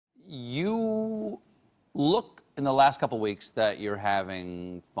look in the last couple weeks that you're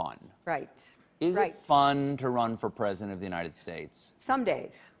having fun. Right. Is it fun to run for president of the United States? Some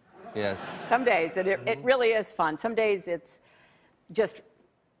days. Yes. Some days. It really is fun. Some days it's just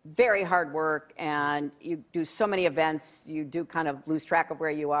very hard work, and you do so many events, you do kind of lose track of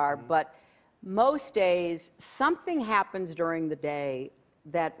where you are. But most days, something happens during the day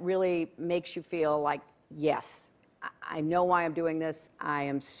that really makes you feel like, yes, I know why I'm doing this. I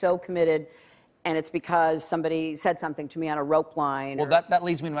am so committed. And it's because somebody said something to me on a rope line. Well, that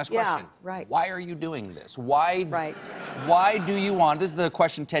leads me to my next question. Yeah, right. Why are you doing this? Why do you want, this is the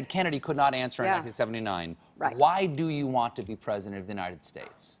question Ted Kennedy could not answer in 1979. Right. Why do you want to be president of the United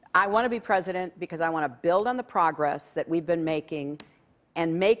States? I want to be president because I want to build on the progress that we've been making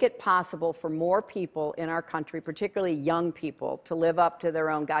and make it possible for more people in our country, particularly young people, to live up to their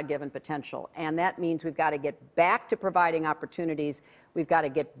own God-given potential. And that means we've got to get back to providing opportunities. We've got to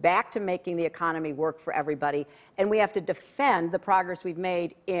get back to making the economy work for everybody. And we have to defend the progress we've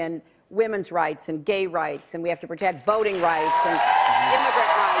made in women's rights and gay rights. And we have to protect voting rights and immigrant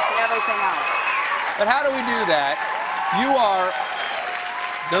rights and everything else. But how do we do that?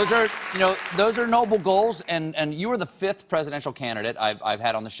 Those are noble goals, and you are the 5th presidential candidate I've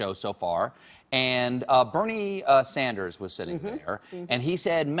had on the show so far. And Bernie Sanders was sitting there, and he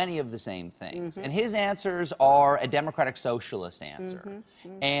said many of the same things. And his answers are a democratic socialist answer.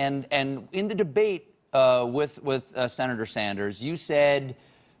 And in the debate with Senator Sanders, you said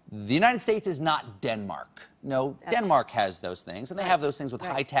the United States is not Denmark. No, Denmark has those things, and they have those things with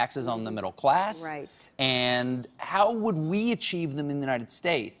high taxes on the middle class. Right. And how would we achieve them in the United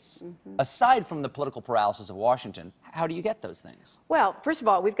States, aside from the political paralysis of Washington? How do you get those things? Well, first of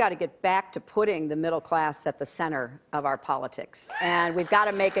all, we've got to get back to putting the middle class at the center of our politics. And we've got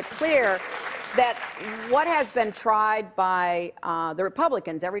to make it clear that what has been tried by the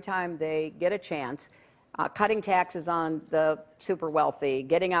Republicans every time they get a chance, cutting taxes on the super wealthy,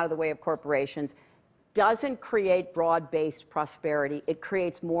 getting out of the way of corporations, doesn't create broad-based prosperity. It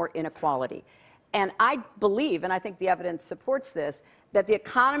creates more inequality. And I believe, and I think the evidence supports this, that the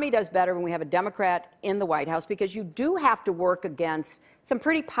economy does better when we have a Democrat in the White House, because you do have to work against some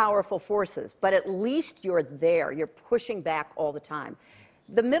pretty powerful forces, but at least you're there. You're pushing back all the time.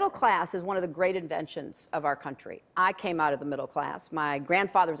 The middle class is one of the great inventions of our country. I came out of the middle class. My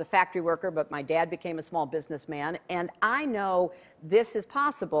grandfather was a factory worker, but my dad became a small businessman. And I know this is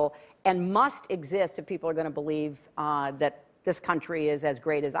possible and must exist if people are going to believe that this country is as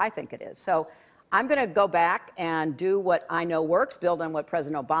great as I think it is. So I'm going to go back and do what I know works, build on what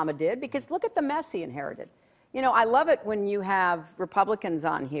President Obama did, because look at the mess he inherited. You know, I love it when you have Republicans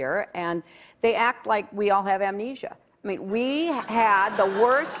on here and they act like we all have amnesia. I mean, we had the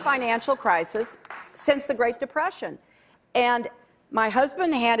worst financial crisis since the Great Depression. And my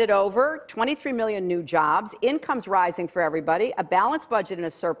husband handed over 23 million new jobs, incomes rising for everybody, a balanced budget and a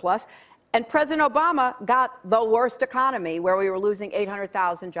surplus. And President Obama got the worst economy, where we were losing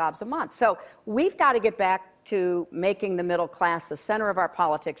 800,000 jobs a month. So we've got to get back to making the middle class the center of our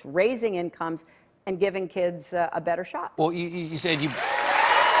politics, raising incomes, and giving kids a better shot. Well, you said you...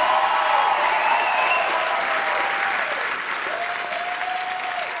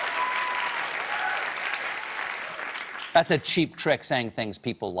 That's a cheap trick, saying things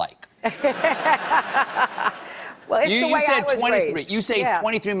people like. Well, it's the way said I was 23. raised. You say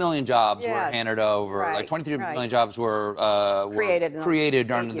 23 million jobs were handed over. Right. Like 23 million jobs were created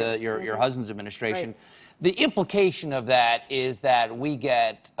during your husband's administration. Right. The implication of that is that we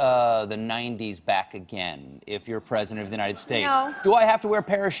get the 90s back again if you're president of the United States. No. Do I have to wear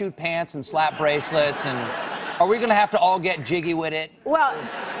parachute pants and slap bracelets? And are we going to have to all get jiggy with it? Well,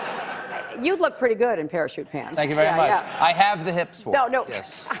 you'd look pretty good in parachute pants. Thank you very much. Yeah. I have the hips for it. No.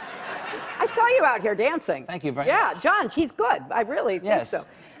 Yes. I saw you out here dancing. Thank you very much. Yeah, John, he's good. I really think so.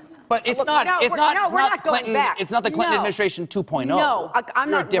 But it's Look, not. no, It's we're not. not going Clinton. back. It's not the Clinton administration 2.0. No, I'm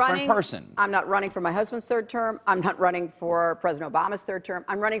You're not a different running, person. I'm not running for my husband's 3rd term. I'm not running for President Obama's 3rd term.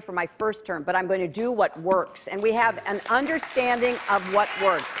 I'm running for my 1st term. But I'm going to do what works, and we have an understanding of what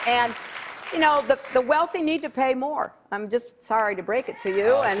works. And you know, the wealthy need to pay more. I'm just sorry to break it to you.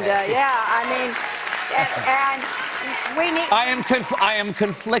 Okay. And yeah, I mean, and we need. I am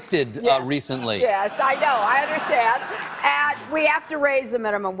conflicted recently. Yes, I know. I understand. And we have to raise the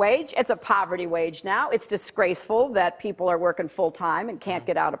minimum wage. It's a poverty wage now. It's disgraceful that people are working full time and can't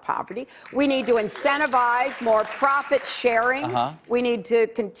get out of poverty. We need to incentivize more profit sharing. We need to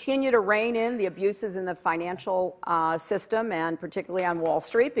continue to rein in the abuses in the financial system, and particularly on Wall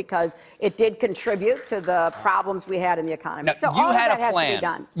Street, because it did contribute to the problems we had in the economy. Now, so you all of had that a has plan. to be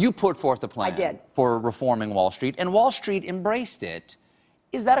done. You put forth a plan I did. for reforming Wall Street, and Wall Street embraced it.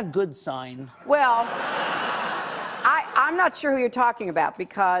 Is that a good sign? Well, I'm not sure who you're talking about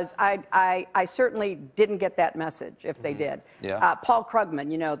because I certainly didn't get that message if they did. Yeah. Paul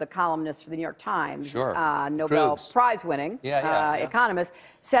Krugman, you know, the columnist for the New York Times, Sure. Nobel Krugs. Prize winning economist,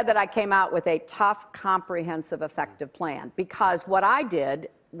 said that I came out with a tough, comprehensive, effective plan. Because what I did,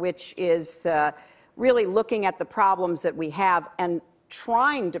 which is really looking at the problems that we have and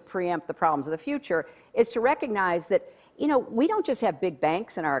trying to preempt the problems of the future, is to recognize that, you know, we don't just have big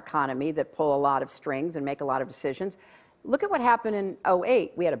banks in our economy that pull a lot of strings and make a lot of decisions. Look at what happened in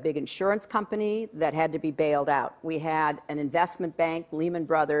 2008. We had a big insurance company that had to be bailed out. We had an investment bank, Lehman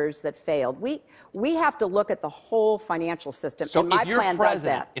Brothers, that failed. We have to look at the whole financial system, So and my plan does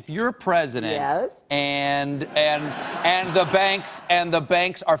that. If you're president, Yes. and the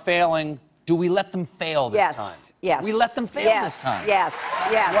banks are failing, do we let them fail this time? Yes. We let them fail this time. Yes.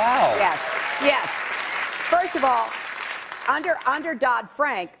 Wow. Yes. First of all, under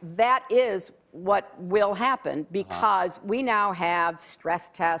Dodd-Frank, that is what will happen because we now have stress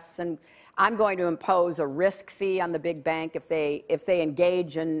tests, and I'm going to impose a risk fee on the big bank if they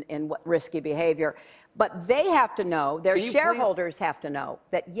engage in risky behavior. But they have to know, their shareholders have to know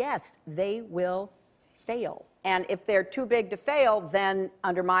that, yes, they will fail. And if they're too big to fail, then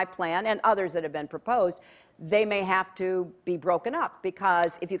under my plan and others that have been proposed, they may have to be broken up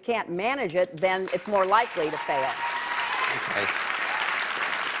because if you can't manage it, then it's more likely to fail. Okay.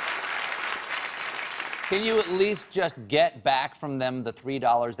 Can you at least just get back from them the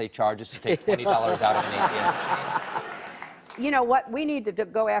 $3 they charge us to take $20 out of an ATM machine? You know what? We need to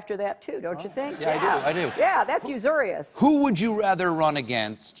go after that too, don't you think? Yeah, I do. Yeah, that's usurious. Who would you rather run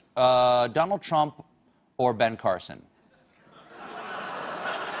against, Donald Trump or Ben Carson?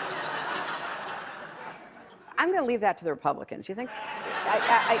 I'm going to leave that to the Republicans. You think? All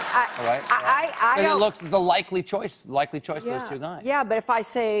right. It's a likely choice. Those two guys. Yeah, but if I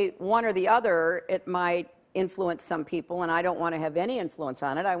say one or the other, it might influence some people, and I don't want to have any influence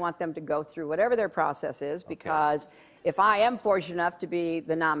on it. I want them to go through whatever their process is, because if I am fortunate enough to be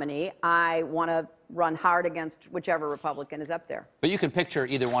the nominee, I want to run hard against whichever Republican is up there. But you can picture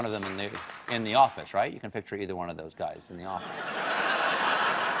either one of them in the office, right? You can picture either one of those guys in the office.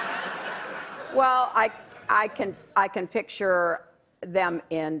 Well, I can picture them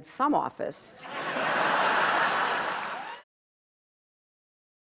in some office.